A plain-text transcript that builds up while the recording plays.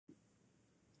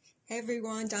Hey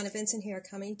everyone, Donna Vincent here,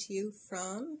 coming to you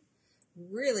from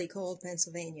really cold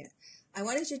Pennsylvania. I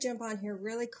wanted to jump on here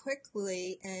really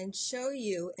quickly and show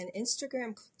you an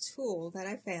Instagram tool that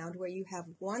I found where you have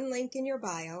one link in your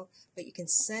bio, but you can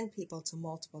send people to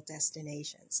multiple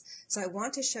destinations. So I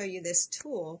want to show you this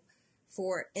tool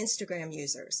for Instagram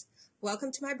users.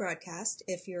 Welcome to my broadcast.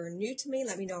 If you're new to me,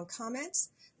 let me know in comments.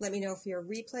 Let me know if you're a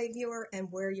replay viewer and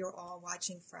where you're all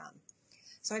watching from.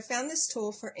 So I found this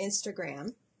tool for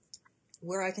Instagram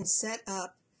where I can set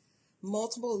up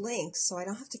multiple links so I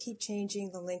don't have to keep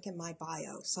changing the link in my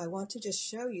bio. So I want to just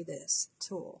show you this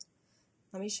tool.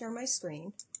 Let me share my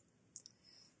screen.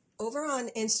 Over on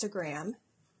Instagram,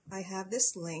 I have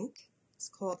this link. It's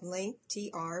called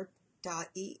linktr.ee,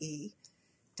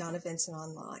 Donna Vincent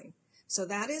Online. So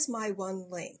that is my one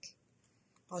link.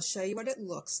 I'll show you what it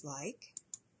looks like.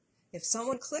 If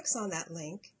someone clicks on that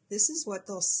link, this is what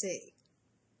they'll see.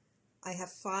 I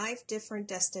have 5 different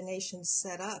destinations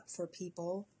set up for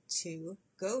people to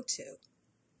go to.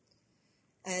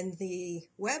 And the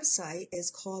website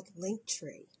is called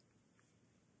Linktree.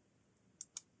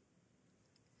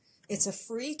 It's a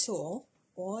free tool.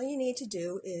 All you need to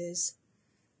do is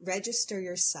register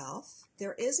yourself.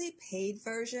 There is a paid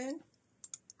version.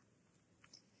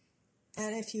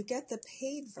 And if you get the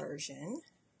paid version,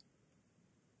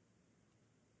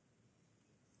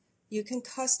 you can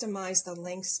customize the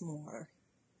links more.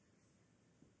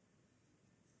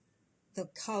 The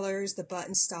colors, the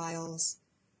button styles.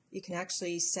 You can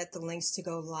actually set the links to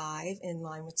go live in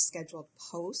line with scheduled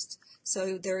posts.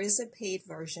 So there is a paid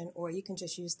version, or you can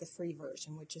just use the free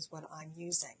version, which is what I'm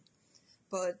using.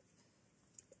 But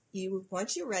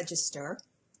once you register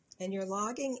and you're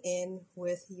logging in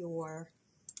with your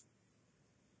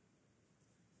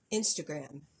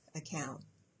Instagram account,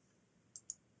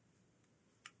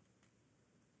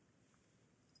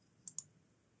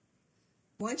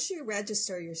 once you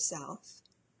register yourself,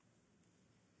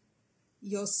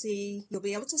 you'll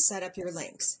be able to set up your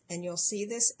links, and you'll see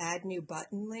this add new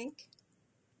button link,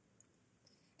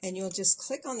 and you'll just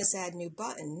click on this add new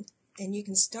button and you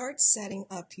can start setting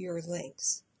up your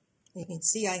links. You can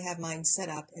see I have mine set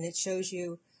up, and it shows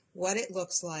you what it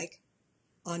looks like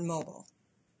on mobile.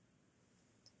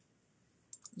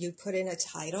 You put in a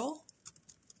title.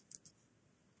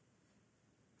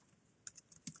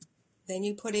 Then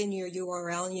you put in your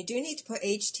URL, and you do need to put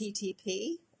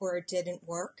HTTP or it didn't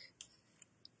work,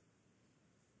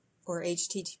 or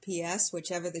HTTPS,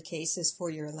 whichever the case is for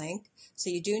your link. So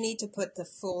you do need to put the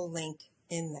full link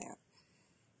in there.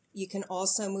 You can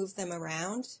also move them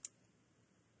around.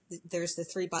 There's the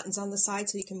 3 buttons on the side,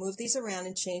 so you can move these around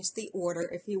and change the order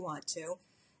if you want to.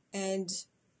 And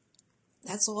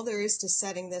that's all there is to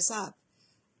setting this up.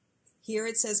 Here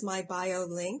it says my bio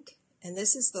link. And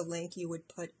this is the link you would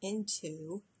put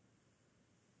into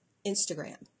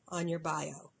Instagram on your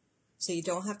bio. So you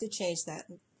don't have to change that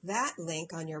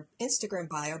link on your Instagram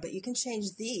bio, but you can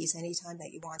change these anytime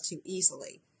that you want to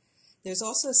easily. There's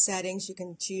also settings. You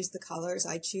can choose the colors.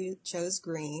 I chose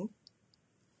green,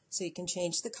 so you can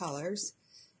change the colors.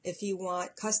 If you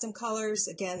want custom colors,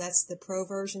 again, that's the pro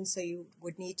version, so you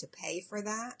would need to pay for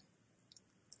that.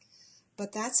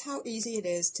 But that's how easy it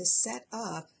is to set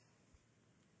up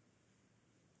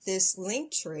this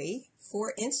link tree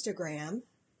for Instagram,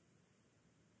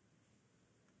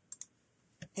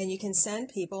 and you can send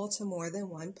people to more than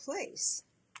one place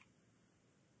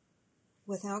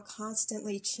without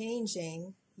constantly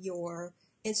changing your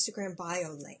Instagram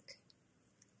bio link.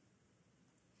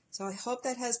 So I hope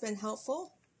that has been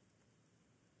helpful.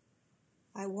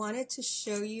 I wanted to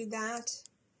show you that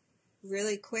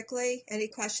really quickly. Any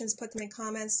questions, put them in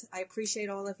comments. I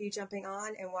appreciate all of you jumping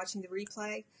on and watching the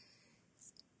replay.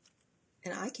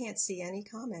 And I can't see any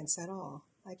comments at all.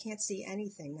 I can't see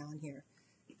anything on here.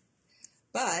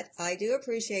 But I do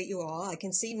appreciate you all. I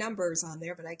can see numbers on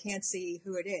there, but I can't see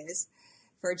who it is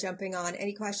for jumping on.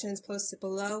 Any questions, post it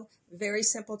below. Very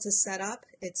simple to set up.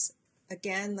 It's,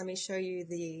 again, let me show you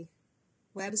the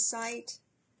website.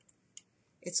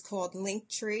 It's called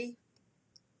Linktree,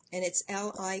 and it's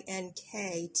LINKTR.ee.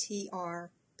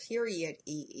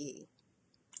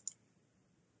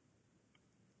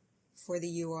 for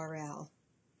the URL.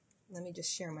 Let me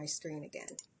just share my screen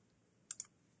again.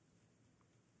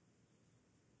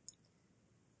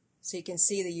 So you can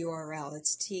see the URL.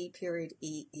 It's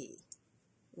T.ee,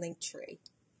 Linktree.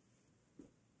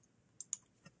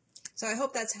 So I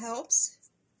hope that helps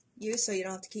you so you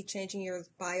don't have to keep changing your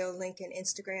bio link in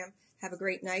Instagram. Have a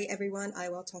great night, everyone. I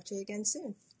will talk to you again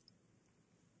soon.